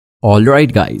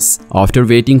Alright guys, after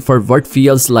waiting for what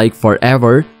feels like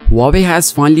forever, Huawei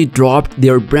has finally dropped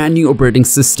their brand new operating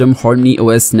system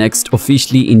HarmonyOS Next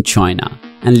officially in China.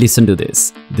 And listen to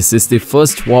this. This is the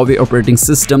first Huawei operating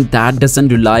system that doesn't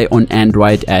rely on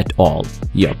Android at all.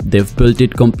 Yup, they've built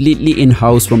it completely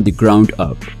in-house from the ground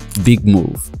up. Big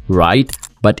move, right?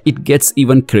 But it gets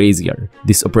even crazier.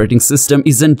 This operating system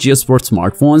isn't just for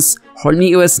smartphones.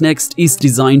 HarmonyOS Next is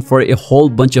designed for a whole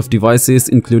bunch of devices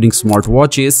including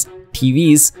smartwatches,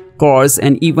 TVs, cars,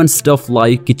 and even stuff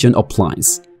like kitchen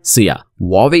appliances. So yeah,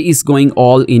 Huawei is going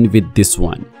all in with this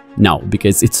one. Now,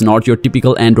 because it's not your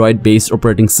typical Android-based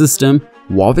operating system,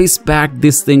 Huawei's packed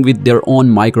this thing with their own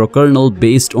microkernel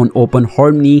based on Open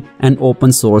Harmony and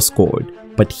open source code.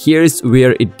 But here's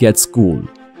where it gets cool.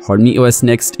 HarmonyOS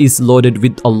Next is loaded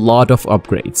with a lot of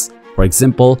upgrades. For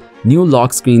example, new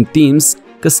lock screen themes,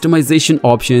 customization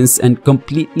options, and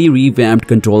completely revamped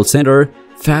control center,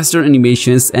 faster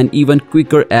animations, and even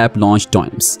quicker app launch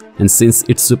times. And since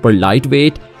it's super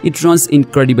lightweight, it runs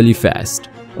incredibly fast.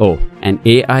 Oh, and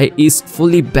AI is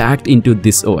fully backed into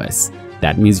this OS.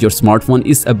 That means your smartphone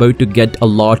is about to get a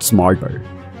lot smarter.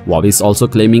 Huawei is also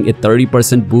claiming a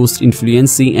 30% boost in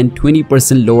fluency and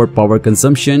 20% lower power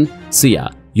consumption. So yeah,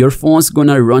 your phone's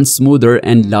gonna run smoother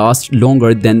and last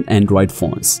longer than Android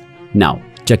phones. Now,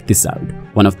 check this out.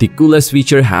 One of the coolest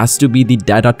features has to be the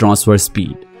data transfer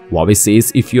speed. Huawei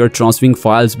says if you're transferring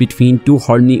files between two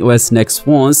HarmonyOS Next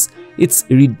phones, it's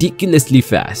ridiculously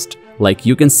fast. Like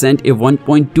you can send a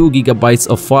 1.2 gigabytes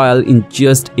of file in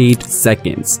just 8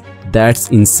 seconds. That's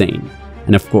insane.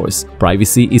 And of course,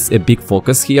 privacy is a big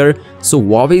focus here, so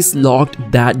Huawei's locked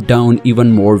that down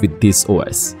even more with this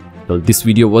OS. Well, this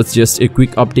video was just a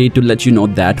quick update to let you know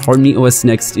that HarmonyOS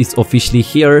Next is officially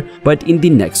here, but in the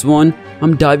next one,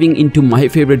 I'm diving into my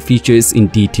favorite features in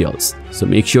details. So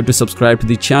make sure to subscribe to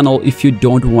the channel if you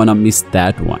don't wanna miss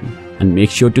that one. And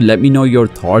make sure to let me know your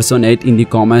thoughts on it in the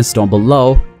comments down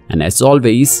below. And as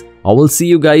always, I will see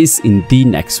you guys in the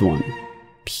next one.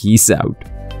 Peace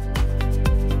out.